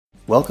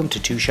Welcome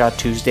to Two Shot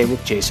Tuesday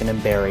with Jason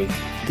and Barry.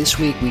 This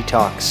week we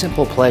talk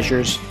simple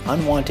pleasures,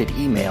 unwanted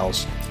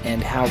emails,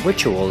 and how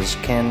rituals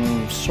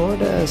can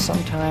sorta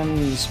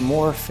sometimes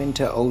morph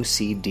into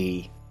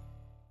OCD.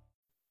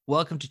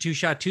 Welcome to Two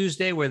Shot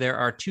Tuesday, where there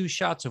are 2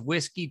 shots of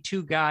whiskey,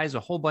 2 guys, a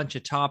whole bunch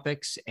of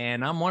topics,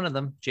 and I'm one of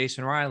them,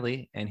 Jason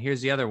Riley, and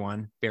here's the other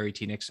one, Barry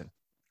T. Nixon.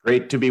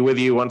 Great to be with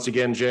you once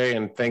again, Jay,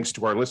 and thanks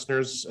to our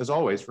listeners, as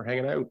always, for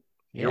hanging out.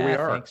 Here we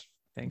are.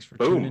 Thanks for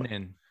tuning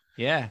in.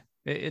 Yeah,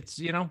 it's,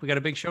 we got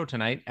a big show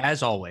tonight,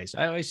 as always.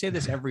 I always say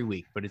this every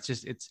week, but I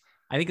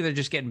think they're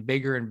just getting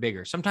bigger and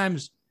bigger.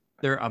 Sometimes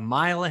they're a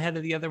mile ahead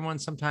of the other one.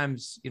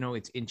 Sometimes,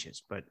 it's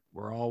inches, but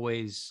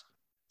it's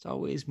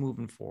always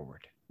moving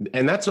forward.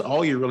 And that's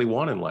all you really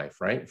want in life,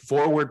 right?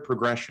 Forward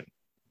progression.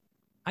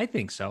 I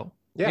think so.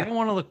 Yeah. You don't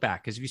want to look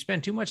back, because if you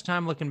spend too much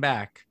time looking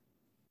back,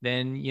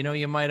 then,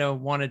 you might have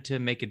wanted to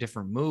make a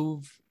different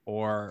move,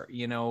 or,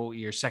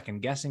 you're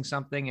second guessing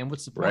something. And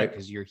what's the point?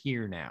 Because you're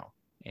here now.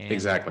 And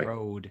exactly. The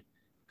road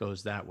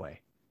goes that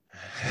way.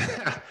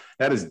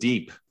 That is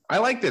deep. I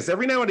like this.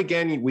 Every now and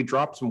again, we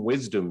drop some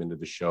wisdom into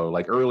the show,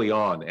 like early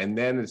on, and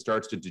then it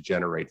starts to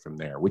degenerate from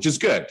there, which is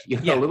good.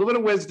 A little bit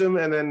of wisdom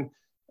and then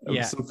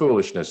some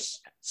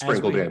foolishness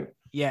sprinkled in.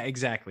 Yeah,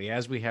 exactly.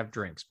 As we have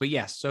drinks. But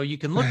yes, so you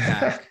can look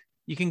back,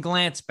 you can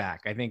glance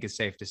back, I think it's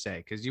safe to say,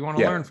 because you want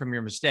to learn from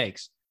your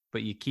mistakes,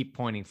 but you keep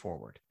pointing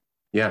forward.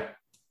 Yeah.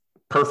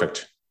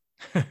 Perfect.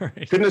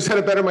 Right. Couldn't have said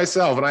it better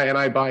myself. And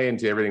I buy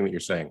into everything that you're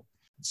saying.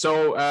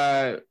 So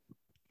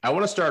I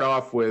want to start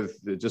off with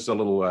just a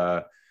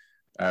little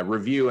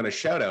review and a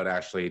shout out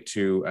actually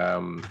to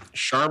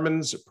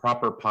Charmin's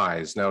Proper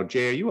Pies. Now,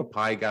 Jay, are you a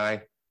pie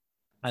guy?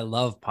 I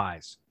love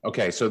pies.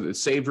 Okay. So the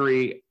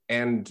savory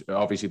and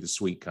obviously the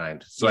sweet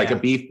kind. So like a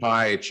beef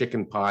pie, a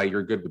chicken pie,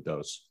 you're good with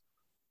those.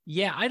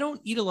 Yeah, I don't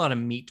eat a lot of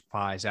meat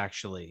pies,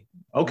 actually.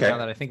 Okay. Now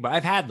that I think about it,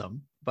 I've had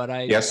them, but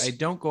I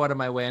don't go out of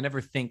my way. I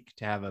never think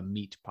to have a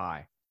meat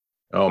pie.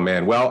 Oh,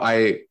 man. Well,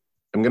 I'm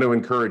going to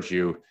encourage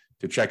you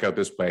to check out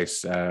this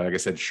place. Like I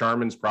said,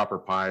 Charmin's Proper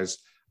Pies.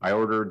 I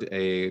ordered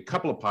a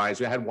couple of pies.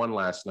 I had one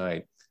last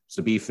night. It's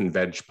a beef and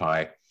veg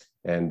pie.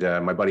 And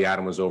my buddy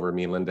Adam was over,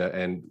 me and Linda,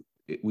 and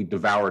we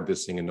devoured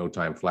this thing in no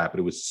time flat, but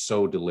it was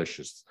so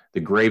delicious. The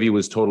gravy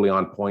was totally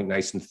on point,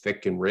 nice and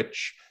thick and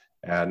rich.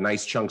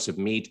 Nice chunks of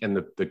meat, and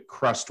the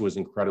crust was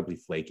incredibly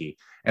flaky,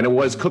 and it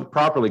was cooked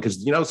properly,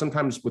 because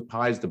sometimes with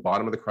pies the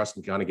bottom of the crust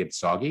can kind of get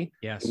soggy.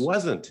 Yes, it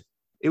wasn't.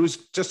 It was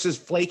just as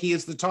flaky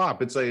as the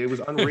top. It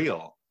was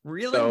unreal.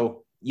 Really?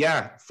 So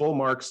yeah, full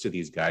marks to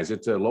these guys.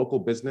 It's a local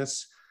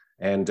business,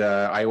 and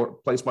I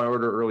placed my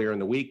order earlier in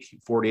the week.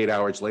 48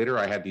 hours later,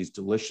 I had these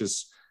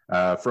delicious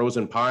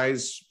frozen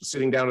pies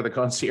sitting down at the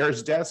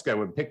concierge desk. I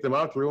would pick them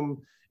out, threw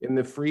them in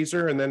the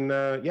freezer, and then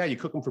you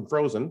cook them from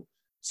frozen.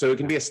 So it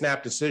can be a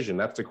snap decision.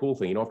 That's the cool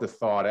thing. You don't have to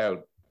thaw it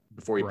out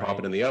before you pop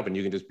it in the oven.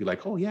 You can just be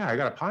like, oh, yeah, I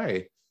got a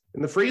pie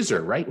in the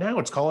freezer right now.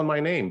 It's calling my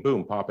name.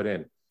 Boom, pop it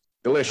in.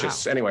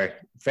 Delicious. Wow. Anyway,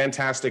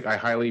 fantastic. I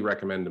highly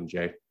recommend them,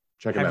 Jay.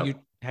 Check them out.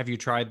 Have you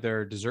tried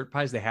their dessert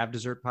pies? They have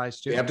dessert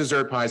pies, too? They have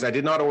dessert pies. I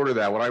did not order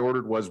that. What I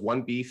ordered was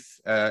 1 beef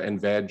and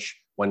veg,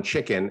 1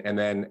 chicken, and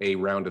then a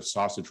round of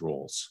sausage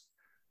rolls,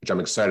 which I'm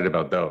excited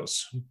about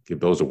those. Give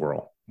those a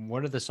whirl.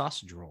 What are the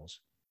sausage rolls?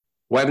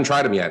 Well, I haven't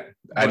tried them yet.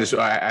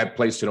 I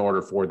placed an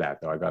order for that,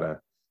 though.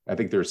 I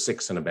think there's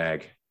 6 in a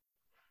bag.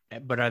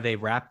 But are they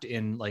wrapped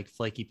in like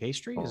flaky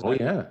pastry?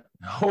 Yeah.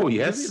 Oh,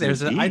 yes.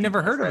 I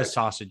never heard of a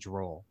sausage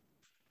roll.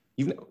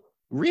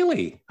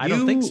 Really? I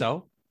don't think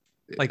so.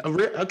 Like,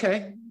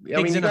 okay.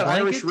 I mean, you got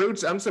Irish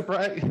roots. I'm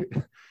surprised.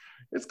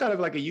 It's kind of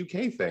like a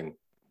UK thing.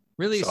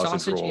 Really?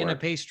 Sausage in a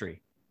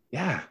pastry?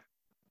 Yeah.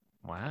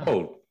 Wow.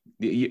 Oh,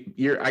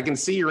 I can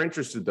see you're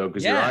interested, though,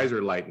 because your eyes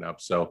are lighting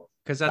up. So.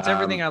 Because that's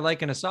everything I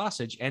like in a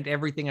sausage and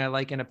everything I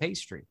like in a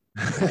pastry.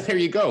 There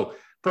you go.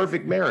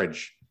 Perfect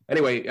marriage.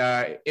 Anyway,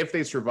 if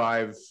they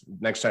survive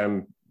next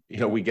time,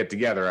 we get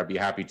together, I'd be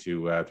happy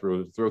to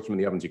throw some in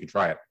the ovens. You can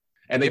try it.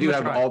 And they do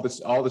have all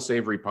the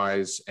savory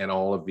pies and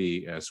all of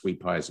the sweet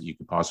pies that you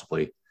could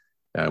possibly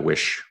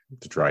wish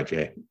to try,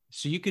 Jay.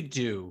 So you could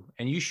do,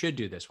 and you should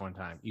do this one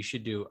time. You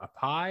should do a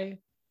pie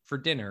for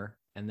dinner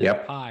and then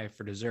a pie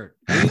for dessert.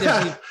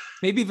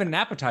 Maybe even an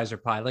appetizer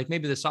pie. Like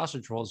maybe the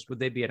sausage rolls, would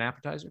they be an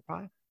appetizer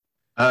pie?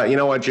 You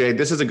know what, Jay?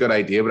 This is a good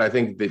idea, but I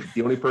think that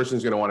the only person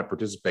who's going to want to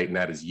participate in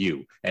that is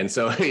you. And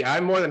so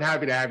I'm more than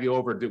happy to have you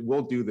over.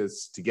 We'll do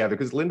this together,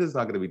 because Linda's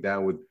not going to be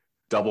down with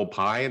double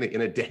pie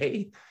in a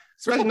day.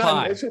 Triple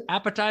pie,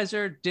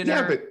 appetizer, dinner,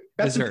 yeah, but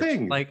that's dessert, the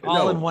thing. Like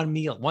all in one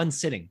meal, one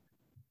sitting.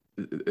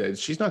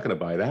 She's not going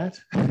to buy that.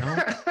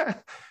 No.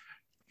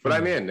 But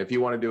I'm in. If you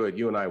want to do it,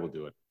 you and I will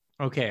do it.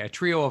 Okay, a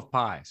trio of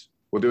pies.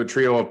 We'll do a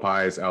trio of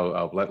pies.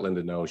 I'll let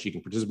Linda know. She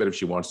can participate if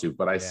she wants to,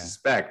 but I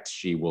suspect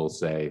she will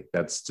say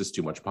that's just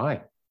too much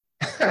pie.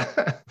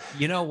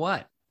 You know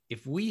what?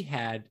 If we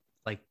had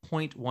like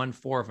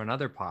 0.14 of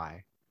another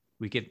pie,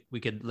 we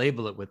could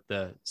label it with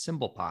the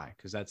symbol pi,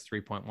 because that's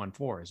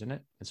 3.14, isn't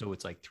it? And so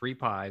it's like 3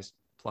 pies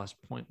plus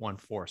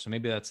 0.14. So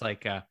maybe that's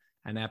like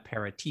an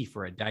aperitif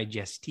or a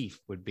digestif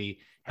would be.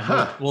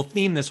 We'll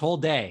theme this whole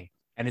day,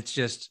 and it's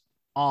just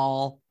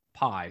all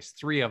pies,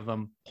 3 of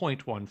them,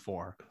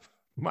 0.14.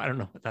 I don't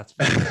know what that's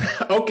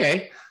for.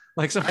 Okay.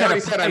 Like some I kind already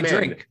of said pie I'm in.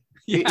 drink.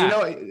 You Yeah.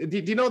 know, do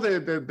you know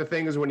the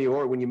thing is when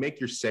you make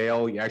your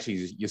sale,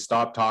 you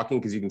stop talking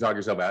because you can talk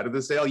yourself out of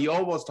the sale. You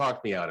almost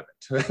talked me out of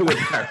it with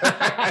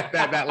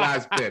that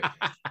last bit,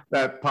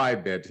 that pie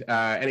bit.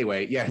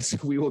 Anyway,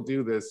 yes, we will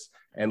do this.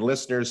 And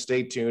listeners,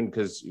 stay tuned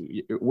because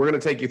we're going to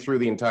take you through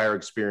the entire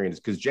experience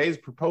because Jay's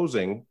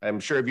proposing, I'm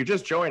sure if you're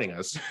just joining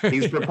us,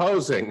 he's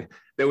proposing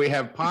that we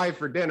have pie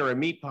for dinner, a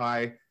meat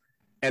pie,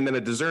 and then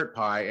a dessert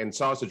pie and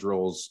sausage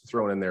rolls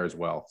thrown in there as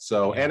well.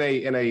 So, Yeah.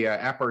 and a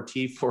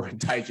aperitif or a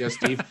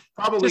digestif,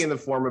 probably in the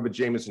form of a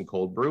Jameson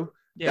cold brew.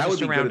 Yeah, that would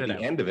just be to good round at it the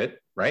out. end of it,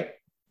 right?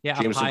 Yeah,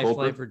 Jameson a pie cold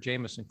brew? flavored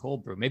Jameson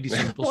cold brew. Maybe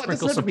some Well, it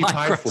sprinkle doesn't some have to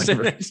pie crust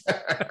in it.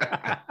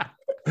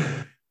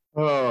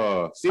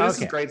 Oh, see, this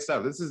is Okay. great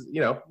stuff. This is,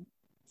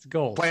 It's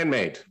gold. plan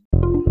made.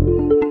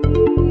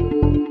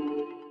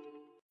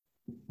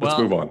 Well, Let's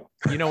move on.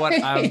 You know what?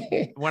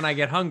 When I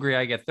get hungry,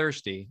 I get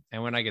thirsty.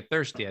 And when I get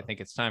thirsty, I think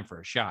it's time for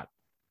a shot.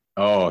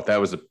 Oh, that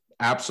was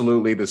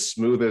absolutely the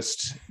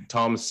smoothest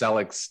Tom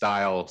Selleck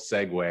style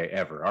segue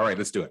ever. All right,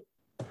 let's do it.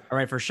 All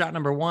right, for shot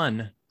number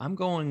 1, I'm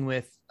going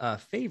with a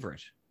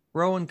favorite,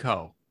 Roe &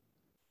 Co.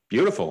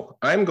 Beautiful.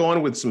 I'm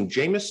going with some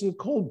Jameson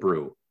cold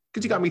brew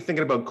because you got me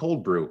thinking about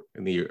cold brew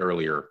in the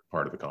earlier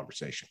part of the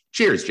conversation.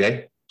 Cheers,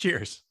 Jay.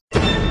 Cheers.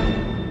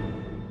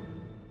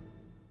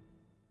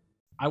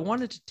 I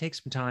wanted to take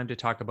some time to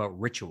talk about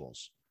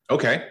rituals.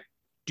 Okay.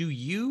 Do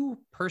you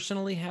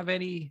personally have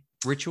any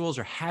rituals,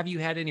 or have you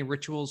had any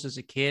rituals as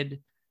a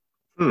kid?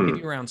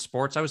 Maybe around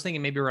sports. I was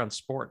thinking maybe around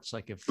sports,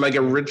 like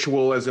a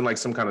ritual as in like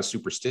some kind of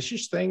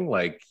superstitious thing,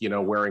 like,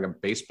 wearing a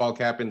baseball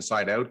cap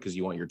inside out because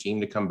you want your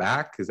team to come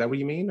back. Is that what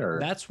you mean? Or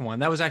that's one.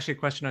 That was actually a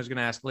question I was going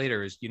to ask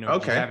later is, do you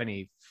have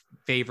any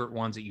favorite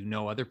ones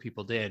that other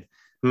people did?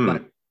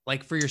 But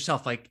like for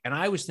yourself, and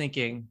I was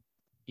thinking,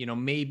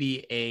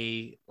 maybe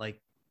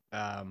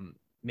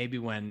maybe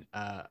when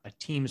a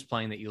team's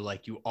playing that you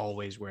like, you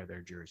always wear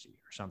their jersey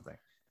or something.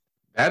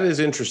 That is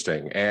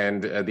interesting.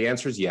 And the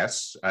answer is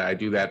yes. I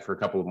do that for a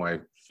couple of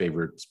my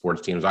favorite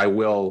sports teams. I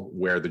will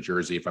wear the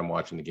jersey if I'm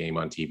watching the game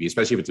on TV,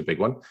 especially if it's a big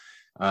one.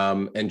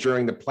 And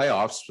during the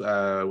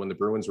playoffs, when the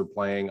Bruins were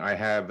playing, I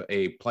have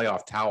a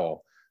playoff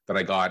towel that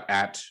I got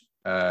at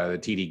the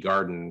TD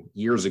Garden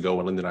years ago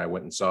when Linda and I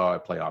went and saw a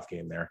playoff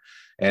game there.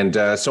 And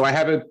so I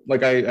have it,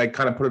 I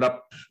kind of put it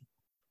up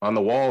on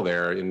the wall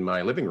there in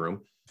my living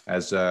room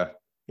as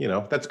is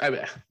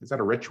that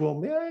a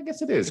ritual? Yeah, I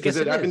guess it is because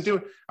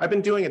I've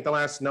been doing it the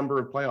last number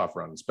of playoff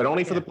runs, but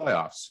only for the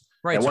playoffs.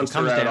 Right. And So once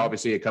they're out,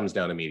 obviously it comes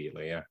down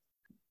immediately. Yeah.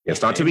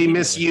 It's not to be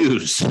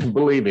misused.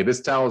 Believe me, this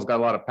towel's got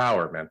a lot of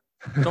power, man.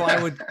 So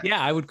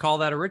I would call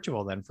that a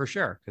ritual then for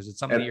sure. Because it's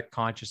something that you're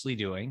consciously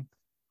doing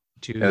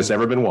and it's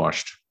never been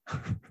washed.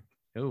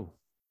 Oh,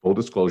 full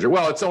disclosure.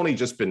 Well, it's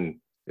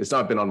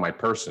not been on my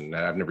person.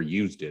 I've never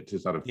used it.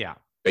 It's not a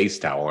base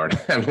towel, or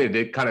I mean,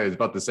 it kind of is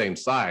about the same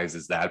size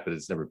as that, but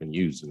it's never been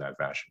used in that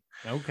fashion.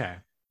 Okay.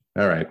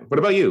 All right. What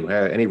about you?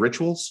 Any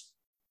rituals?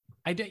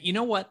 I do. You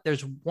know what?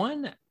 There's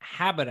one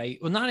habit.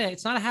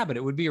 It's not a habit.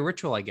 It would be a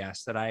ritual, I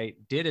guess, that I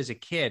did as a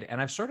kid,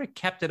 and I've sort of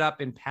kept it up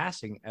in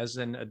passing as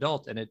an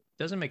adult, and it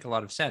doesn't make a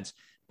lot of sense.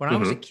 When I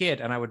was a kid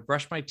and I would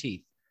brush my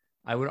teeth,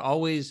 I would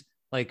always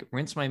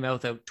rinse my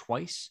mouth out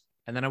twice,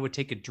 and then I would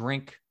take a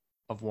drink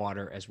of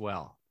water as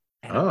well.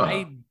 And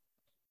I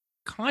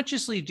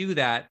consciously do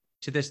that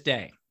to this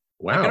day.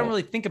 Wow. I don't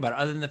really think about it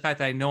other than the fact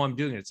that I know I'm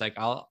doing it. It's like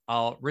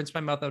I'll rinse my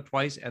mouth out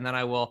twice and then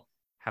I will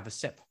have a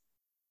sip.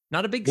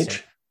 Not a big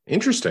sip.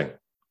 Interesting.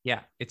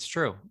 Yeah, it's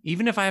true.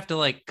 Even if I have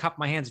to cup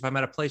my hands, if I'm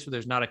at a place where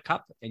there's not a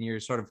cup and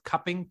you're sort of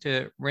cupping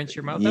to rinse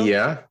your mouth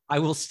out, I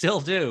will still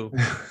do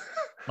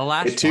the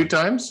last two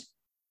times?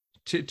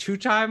 Two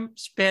time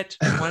spit,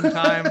 one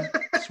time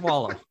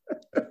swallow.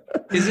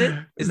 Is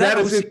that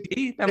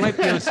OCD? That might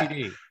be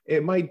OCD.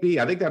 It might be.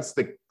 I think that's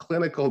the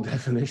clinical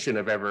definition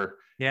of ever.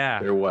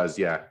 Yeah. There was.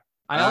 Yeah.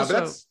 I also.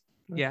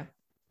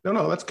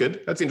 No, that's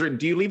good. That's interesting.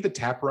 Do you leave the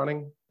tap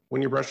running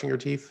when you're brushing your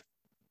teeth?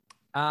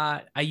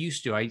 I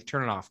used to. I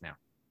turn it off now.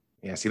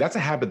 Yeah. See, that's a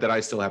habit that I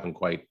still haven't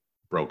quite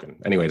broken.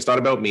 Anyway, it's not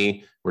about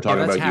me. We're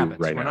talking about habits.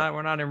 You right now.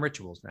 We're not in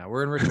rituals now.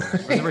 We're in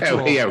rituals. We're in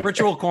the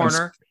ritual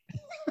corner.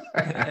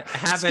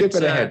 Habits.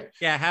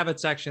 Habit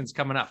section's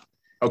coming up.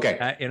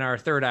 Okay. In our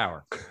third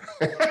hour.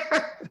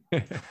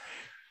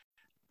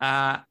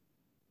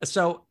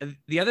 So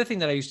the other thing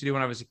that I used to do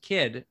when I was a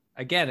kid,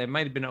 again, it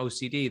might have been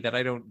OCD that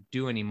I don't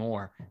do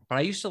anymore, but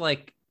I used to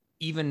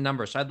even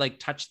numbers. So I'd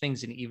touch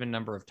things an even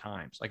number of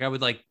times. I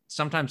would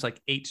sometimes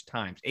 8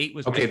 times. 8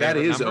 was okay. That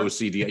is number.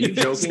 OCD. Are you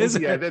joking?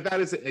 Yeah, that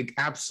is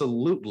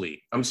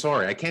absolutely. I'm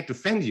sorry. I can't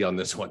defend you on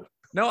this one.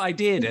 No, I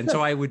did. And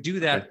so I would do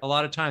that a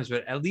lot of times,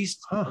 but at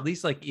least an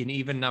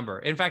even number.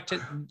 In fact,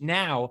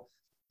 now,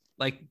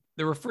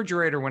 the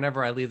refrigerator,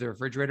 whenever I leave the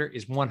refrigerator,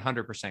 is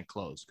 100%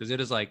 closed because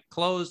it is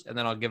closed, and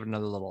then I'll give it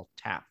another little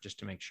tap just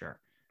to make sure.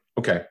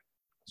 Okay.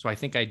 So I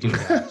think I do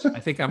that. I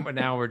think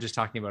now we're just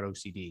talking about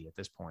OCD at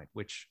this point,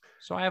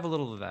 so I have a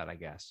little of that, I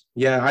guess.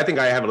 Yeah, I think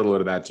I have a little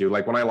bit of that too.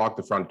 Like when I lock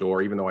the front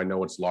door, even though I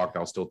know it's locked,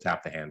 I'll still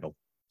tap the handle.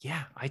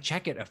 Yeah, I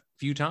check it a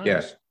few times.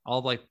 Yeah.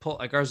 I'll like pull,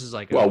 like ours is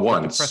like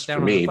once for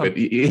me, but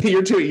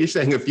you're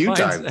saying a few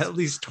times, at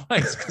least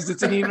twice, because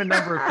it's an even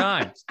number of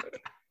times.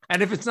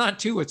 And if it's not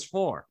 2, it's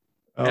 4.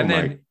 And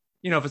then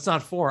if it's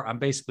not 4, I'm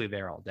basically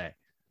there all day.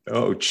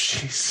 Oh,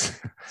 jeez.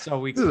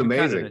 So this is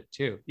amazing it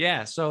too.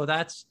 Yeah. So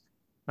that's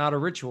not a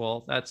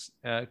ritual. That's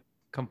a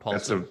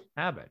compulsive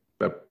habit.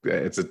 But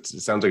it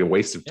sounds like a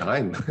waste of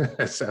time.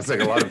 It sounds like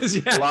a lot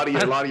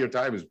of your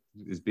time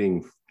is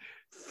being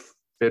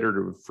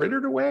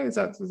frittered away. Is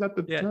that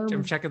the term?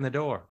 I'm checking the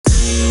door.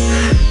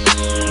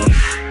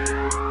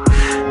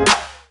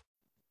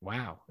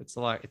 Wow, it's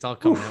all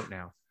coming out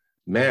now,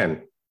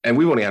 man. And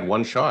we've only had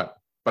one shot,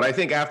 but I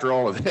think after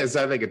all of this,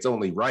 I think it's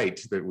only right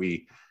that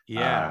we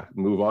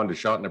move on to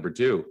shot number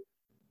 2.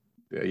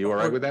 Are you all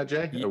right with that,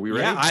 Jay? Are we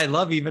ready? Yeah, I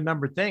love even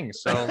number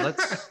things. So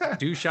let's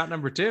do shot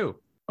number 2.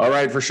 All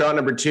right, for shot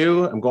number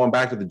 2, I'm going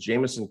back to the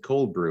Jameson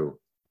Cold Brew.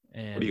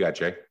 And what do you got,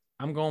 Jay?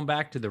 I'm going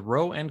back to the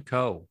Roe &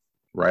 Co.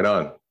 Right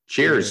on.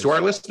 Cheers to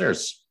our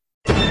listeners.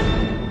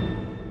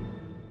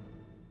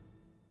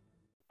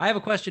 I have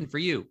a question for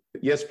you.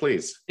 Yes,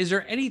 please. Is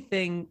there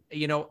anything,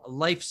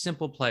 life's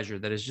simple pleasure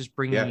that is just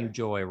bringing you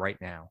joy right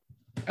now?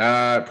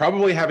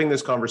 Probably having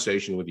this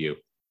conversation with you.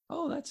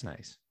 Oh, that's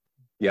nice.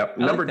 Yep.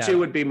 Number 2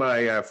 would be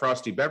my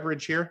frosty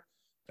beverage here.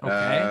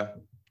 Okay.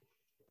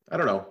 I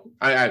don't know.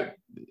 I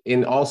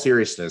in all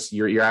seriousness,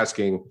 you're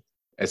asking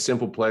a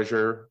simple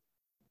pleasure,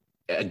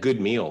 a good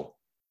meal.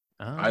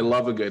 Oh. I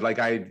love a good,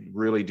 I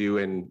really do,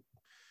 and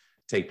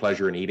take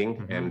pleasure in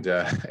eating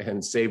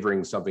and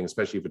savoring something,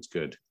 especially if it's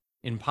good.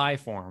 In pie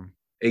form,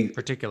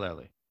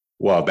 particularly.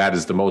 Well, that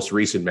is the most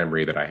recent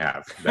memory that I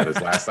have. That is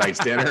last night's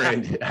dinner,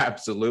 and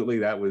absolutely,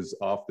 that was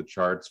off the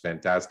charts.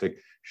 Fantastic.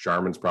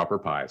 Charmin's Proper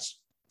Pies.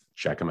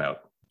 Check them out.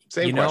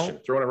 Same question.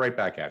 Throwing it right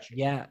back at you.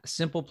 Yeah,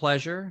 simple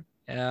pleasure.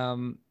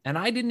 And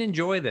I didn't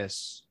enjoy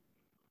this.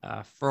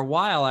 For a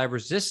while, I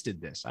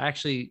resisted this. I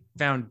actually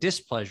found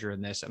displeasure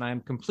in this, and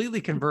I'm completely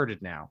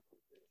converted now.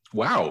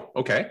 Wow.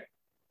 Okay.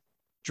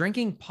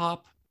 Drinking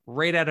pop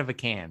right out of a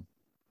can.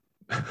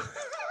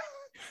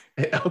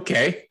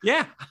 Okay.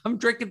 Yeah, I'm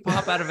drinking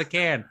pop out of a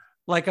can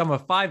like I'm a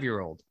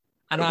 5-year-old,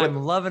 and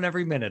I'm loving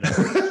every minute of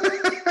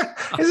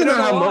it. Isn't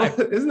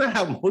that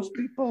how most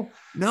people?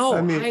 No,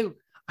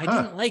 I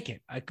didn't like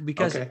it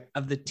because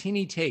of the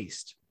tinny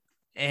taste.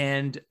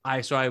 And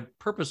I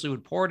purposely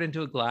would pour it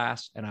into a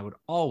glass, and I would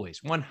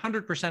always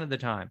 100% of the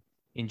time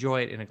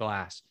enjoy it in a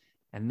glass.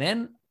 And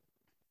then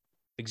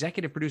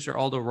executive producer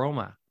Aldo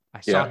Roma,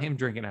 I saw him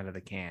drinking out of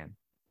the can,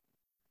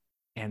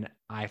 and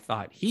I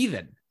thought,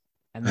 heathen.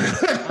 And then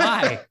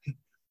I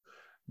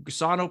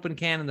saw an open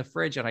can in the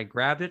fridge, and I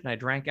grabbed it and I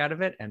drank out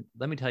of it. And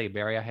let me tell you,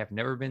 Barry, I have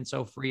never been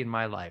so free in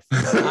my life.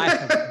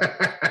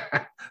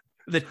 The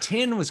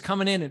tin was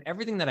coming in, and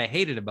everything that I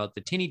hated about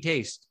the tinny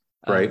taste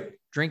of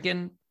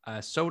drinking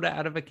a soda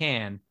out of a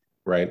can,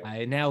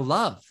 I now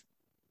love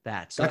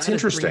that. So that's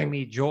interesting. Bringing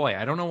me joy.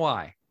 I don't know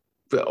why.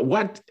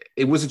 What?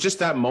 Was it just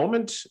that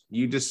moment?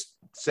 You just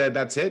said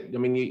that's it? I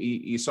mean,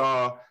 you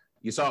saw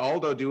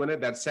Aldo doing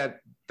it. That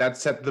set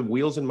the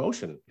wheels in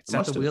motion. It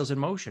set the wheels in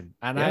motion.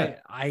 And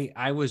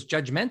I was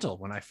judgmental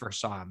when I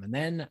first saw him. And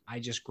then I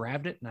just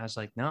grabbed it and I was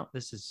like, no,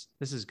 this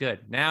is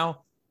good.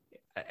 Now,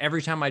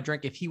 every time I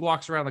drink, if he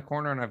walks around the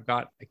corner and I've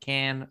got a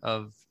can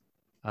of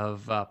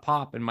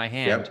pop in my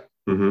hand,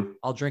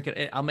 I'll drink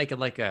it. I'll make it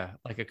like a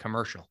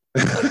commercial.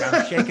 Like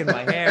I'm shaking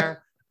my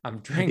hair. I'm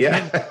drinking.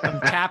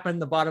 I'm tapping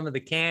the bottom of the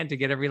can to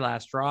get every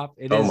last drop.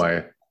 It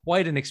is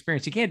quite an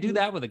experience. You can't do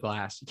that with a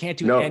glass. You can't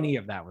do any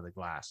of that with a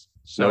glass.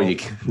 So you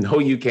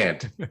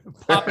can't.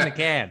 Pop in a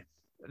can.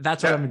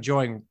 That's what I'm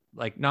enjoying.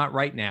 Like not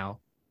right now,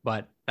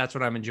 but that's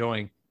what I'm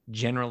enjoying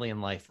generally in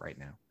life right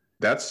now.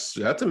 That's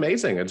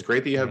amazing. It's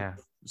great that you have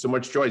so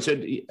much joy. So,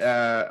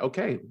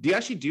 okay. Do you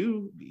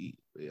actually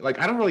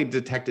I don't really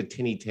detect a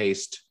tinny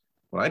taste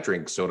when I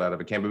drink soda out of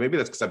a can, but maybe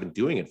that's because I've been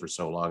doing it for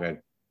so long.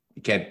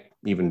 You can't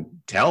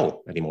even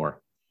tell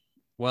anymore.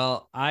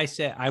 Well, I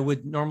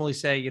would normally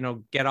say,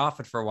 get off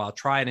it for a while,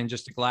 try it in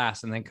just a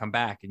glass and then come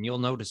back and you'll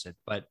notice it.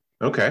 But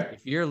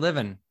if you're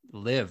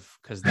live,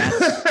 because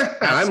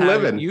that's I'm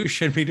living. You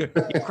should be doing.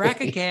 You crack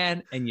a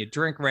can and you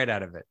drink right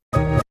out of it.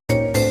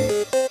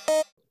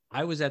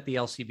 I was at the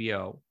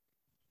LCBO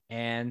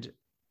and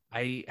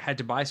I had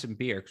to buy some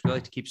beer because we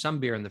like to keep some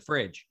beer in the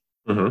fridge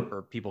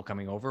for people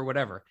coming over or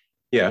whatever.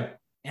 Yeah.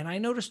 And I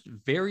noticed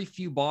very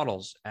few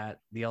bottles at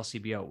the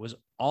LCBO. It was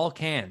all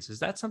cans. Is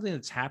that something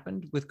that's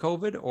happened with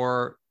COVID,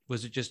 or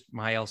was it just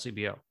my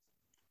LCBO?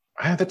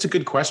 That's a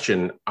good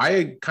question.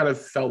 I kind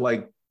of felt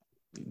like,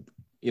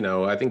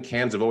 I think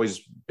cans have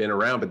always been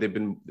around, but they've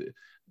been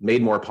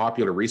made more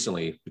popular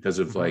recently because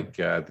of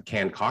the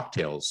canned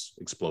cocktails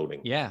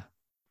exploding. Yeah.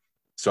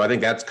 So I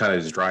think that's kind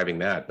of just driving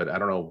that, but I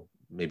don't know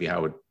maybe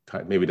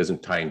maybe it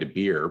doesn't tie into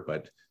beer,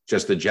 but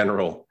just the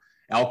general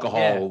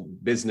alcohol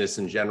business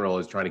in general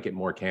is trying to get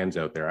more cans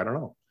out there. I don't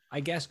know. I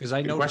guess because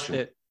I Good noticed question.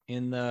 it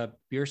in the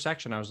beer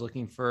section. I was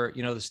looking for,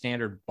 the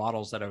standard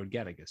bottles that I would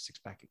get, I guess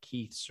 6-pack of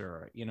Keith's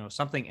or,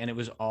 something. And it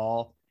was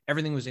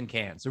everything was in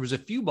cans. There was a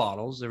few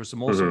bottles. There was some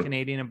Molson Mhm.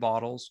 Canadian in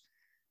bottles.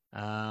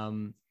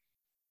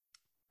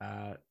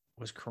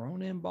 Was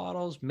Corona in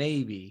bottles?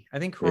 Maybe. I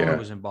think Corona Yeah.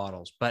 was in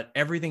bottles, but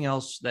everything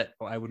else that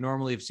I would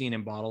normally have seen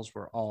in bottles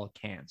were all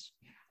cans.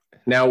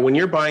 Now, when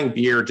you're buying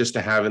beer just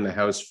to have in the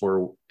house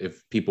for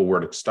if people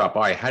were to stop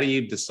by, how do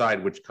you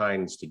decide which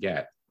kinds to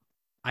get?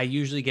 I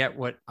usually get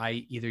what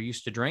I either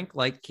used to drink,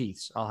 like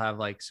Keith's. I'll have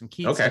like some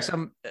Keith's, Okay.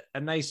 like a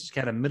nice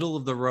kind of middle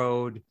of the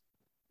road.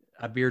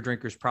 A beer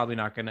drinker's probably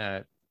not going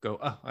to go,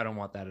 oh, I don't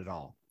want that at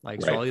all.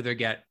 Like, so Right. I'll either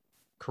get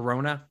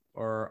Corona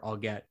or I'll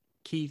get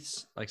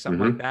Keith's, like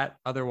something Mhm. like that.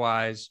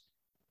 Otherwise,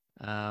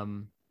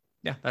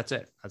 yeah, that's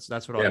it.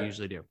 That's what I'll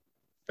usually do.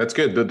 That's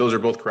good. Those are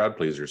both crowd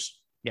pleasers.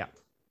 Yeah.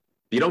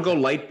 You don't go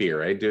light beer,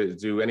 right?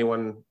 Do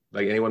anyone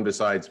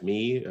besides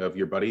me of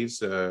your buddies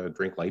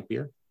drink light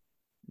beer?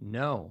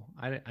 No,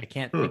 I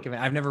can't think of it.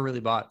 I've never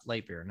really bought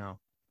light beer. No,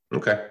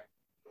 Okay.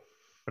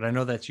 but I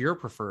know that's your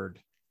preferred.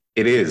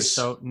 It beer, is.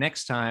 So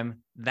next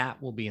time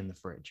that will be in the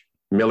fridge.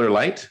 Miller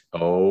Lite.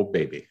 Oh,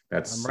 baby.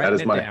 I'm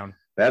writing it down.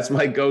 That's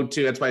my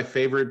go-to. That's my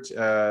favorite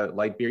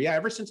light beer. Yeah,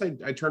 ever since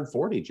I turned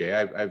 40, Jay,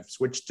 I've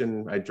switched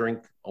and I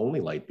drink only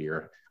light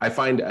beer. I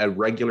find a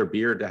regular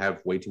beer to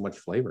have way too much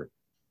flavor.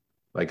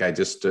 Like I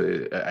just,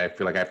 I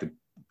feel like I have to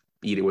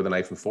eat it with a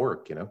knife and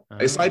fork,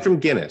 Aside from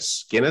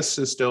Guinness. Guinness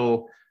is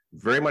still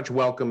very much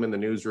welcome in the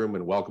newsroom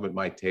and welcome at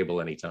my table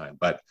anytime.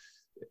 But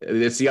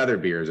it's the other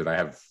beers that I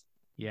have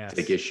to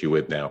take issue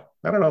with now.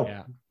 I don't know.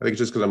 Yeah. I think it's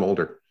just because I'm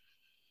older.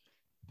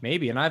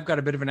 Maybe. And I've got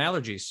a bit of an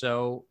allergy.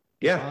 So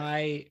Yeah. if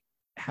I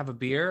have a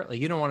beer, like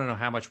you don't want to know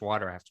how much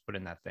water I have to put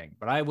in that thing,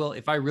 but I will,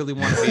 if I really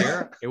want a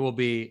beer, it will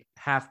be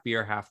half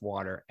beer, half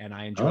water. And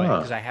I enjoy it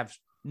because I have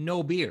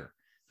no beer.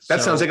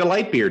 That sounds like a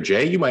light beer,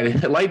 Jay.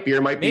 Light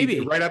beer might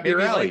be right up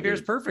your alley. Light beer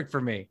is perfect for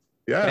me.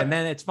 Yeah. And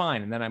then it's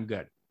fine. And then I'm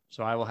good.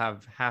 So I will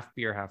have half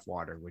beer, half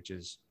water, which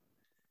is,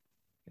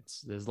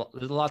 there's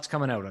lots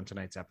coming out on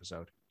tonight's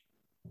episode.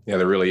 Yeah,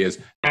 there really is.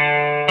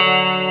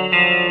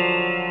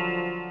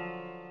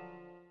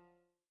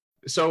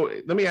 So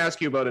let me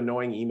ask you about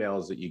annoying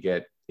emails that you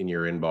get in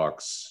your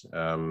inbox.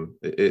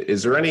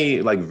 Is there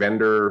any like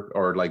vendor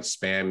or like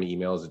spam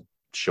emails that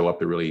show up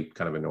that really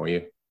kind of annoy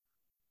you?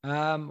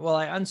 Well,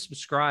 I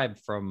unsubscribe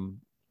from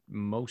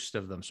most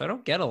of them, so I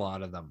don't get a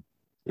lot of them.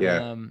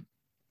 Yeah.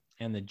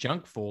 And the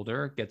junk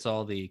folder gets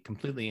all the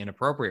completely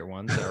inappropriate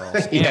ones that are all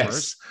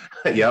scammers.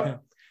 Yes.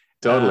 Yep.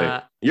 Totally.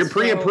 You're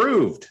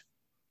pre-approved.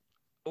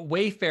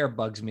 Wayfair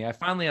bugs me. I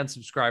finally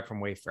unsubscribed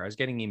from Wayfair. I was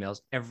getting emails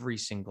every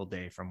single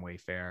day from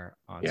Wayfair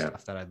on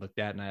stuff that I looked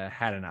at, and I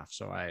had enough,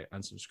 so I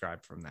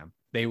unsubscribed from them.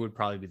 They would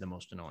probably be the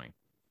most annoying.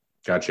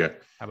 Gotcha.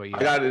 How about you? I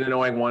got an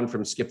annoying one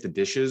from Skip the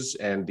Dishes,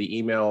 and the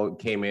email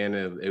came in,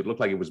 and it looked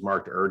like it was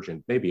marked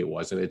urgent. Maybe it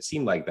wasn't. It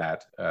seemed like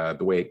that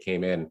the way it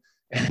came in,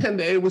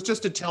 and it was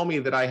just to tell me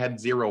that I had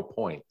 0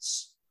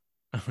 points.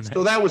 Oh, nice.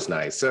 So that was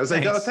nice. So I was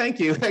like, "Oh, thank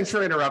you. Thanks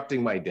for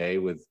interrupting my day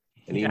with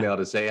an email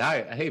to say,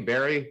 hey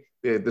Barry,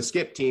 the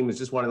Skip team is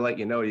just wanting to let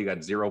you know you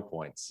got 0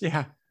 points."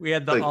 Yeah, we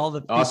had all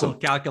the people awesome.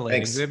 calculating.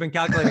 Thanks. They've been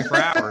calculating for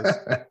hours,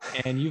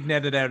 and you've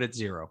netted out at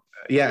 0.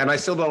 Yeah, and I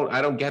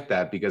don't get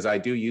that because I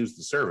do use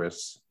the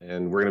service,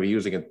 and we're going to be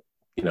using it,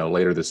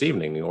 later this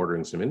evening and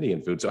ordering some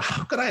Indian food. So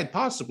how could I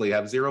possibly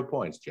have 0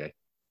 points, Jay?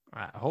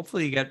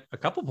 Hopefully you get a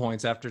couple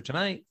points after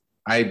tonight.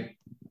 I'm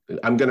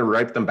going to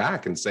write them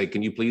back and say,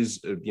 can you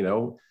please,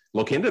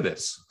 look into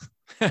this?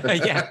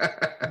 Yeah,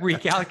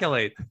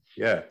 recalculate.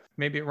 Yeah.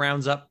 Maybe it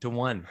rounds up to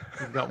 1.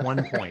 You've got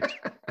 1 point.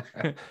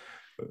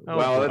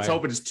 Let's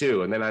hope it's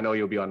 2. And then I know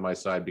you'll be on my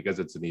side because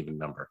it's an even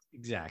number.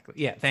 Exactly.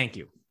 Yeah. Thank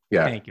you.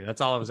 Yeah. Thank you.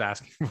 That's all I was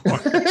asking for.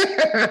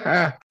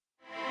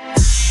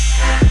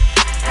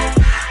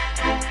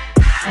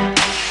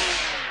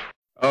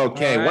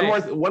 Okay.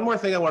 Right. One more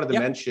thing I wanted to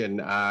mention,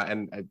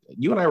 and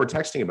you and I were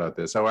texting about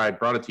this, so I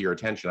brought it to your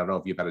attention. I don't know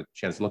if you've had a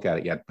chance to look at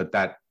it yet, but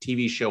that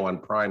TV show on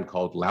Prime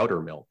called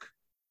Louder Milk.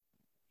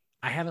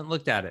 I haven't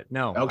looked at it.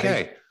 No.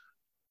 Okay.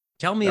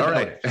 Tell me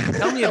about it.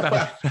 Tell me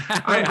about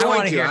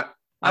it.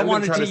 I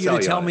wanted you to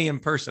tell me in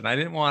person. I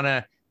didn't want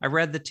to. I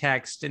read the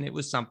text and it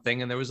was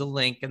something, and there was a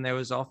link, and there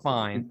was all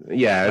fine.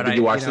 Yeah. But did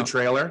you watch the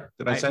trailer?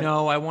 Did I say?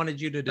 No, I wanted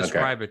you to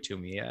describe it to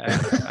me.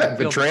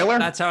 The trailer?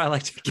 That's how I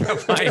like to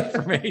get my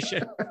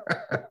information.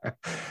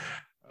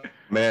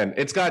 Man,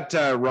 it's got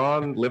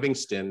Ron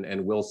Livingston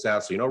and Will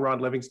Sasso. You know Ron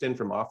Livingston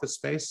from Office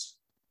Space?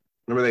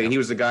 Remember that he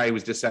was the guy who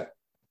was just at.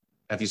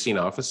 Have you seen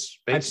Office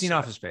Space? I've seen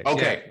Office Space.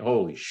 Okay. Yeah.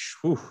 Holy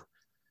whew.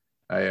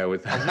 I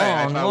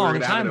thought we long were gonna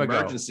time have an ago.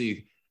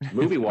 emergency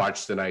movie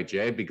watch tonight,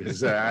 Jay,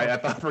 because I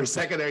thought for a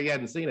second there you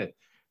hadn't seen it.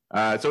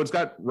 So it's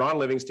got Ron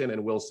Livingston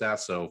and Will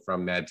Sasso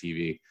from Mad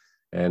TV.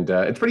 And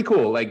it's pretty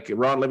cool. Like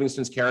Ron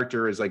Livingston's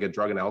character is like a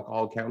drug and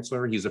alcohol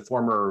counselor. He's a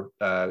former,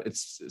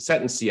 it's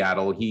set in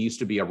Seattle. He used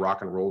to be a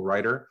rock and roll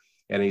writer,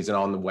 and he's an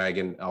on the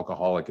wagon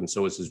alcoholic. And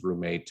so is his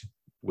roommate,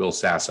 Will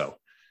Sasso.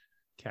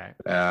 Okay.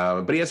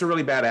 But he has a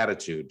really bad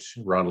attitude,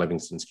 Ron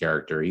Livingston's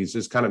character. He's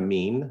just kind of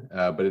mean,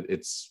 but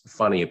it's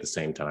funny at the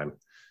same time.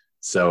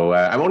 So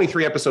I'm only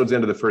 3 episodes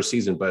into the first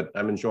season, but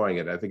I'm enjoying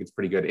it. I think it's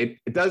pretty good.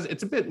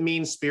 It's a bit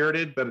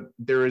mean-spirited, but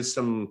there is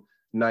some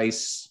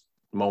nice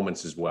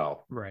moments as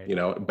well. Right. You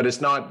know, but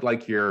it's not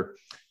like your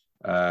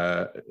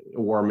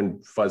warm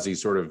and fuzzy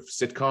sort of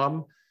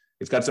sitcom.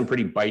 It's got some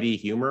pretty bitey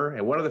humor.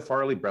 And one of the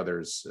Farley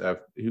brothers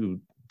who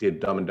did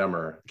Dumb and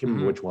Dumber, I can't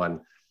remember which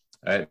one.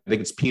 I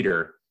think it's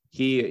Peter.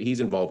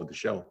 He's involved with the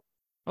show.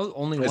 Oh,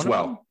 only one as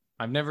well. of them?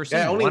 I've never seen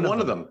only one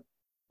of them.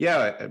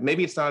 Yeah,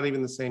 maybe it's not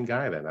even the same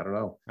guy then. I don't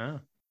know. Oh.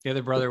 The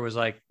other brother was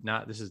like,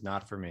 this is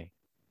not for me.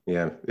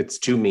 Yeah, it's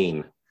too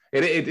mean.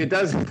 It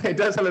does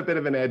have a bit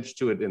of an edge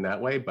to it in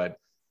that way, but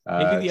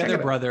maybe the other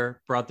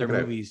brother brought their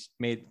movies,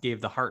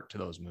 gave the heart to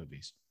those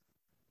movies.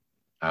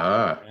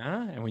 Yeah,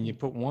 and when you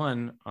put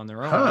one on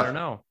their own, I don't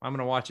know. I'm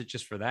gonna watch it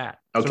just for that.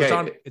 Okay,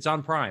 so it's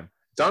on Prime.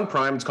 It's on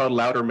Prime. It's called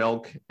Louder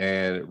Milk,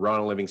 and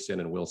Ron Livingston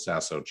and Will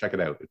Sasso. Check it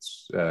out.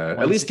 It's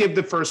at least give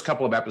the first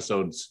couple of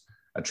episodes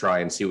a try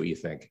and see what you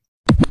think.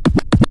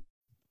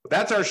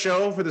 That's our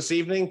show for this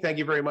evening. Thank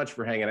you very much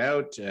for hanging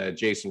out.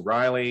 Jason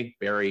Riley,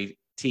 Barry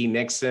T.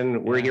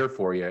 Nixon, we're here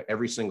for you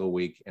every single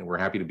week, and we're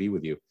happy to be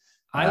with you.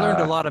 I learned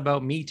a lot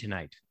about me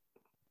tonight.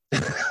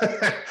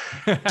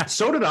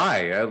 So did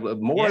I,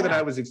 more than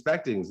I was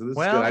expecting. So this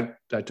is good.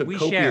 I took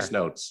copious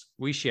notes.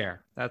 We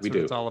share. That's what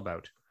it's all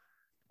about.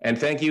 And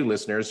thank you,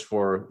 listeners,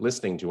 for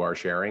listening to our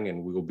sharing,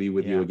 and we will be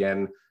with you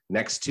again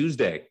next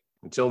Tuesday.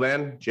 Until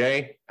then,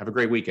 Jay, have a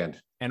great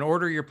weekend. And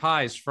order your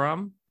pies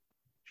from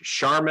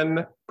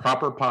Charmin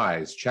Proper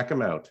Pies. Check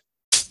them out.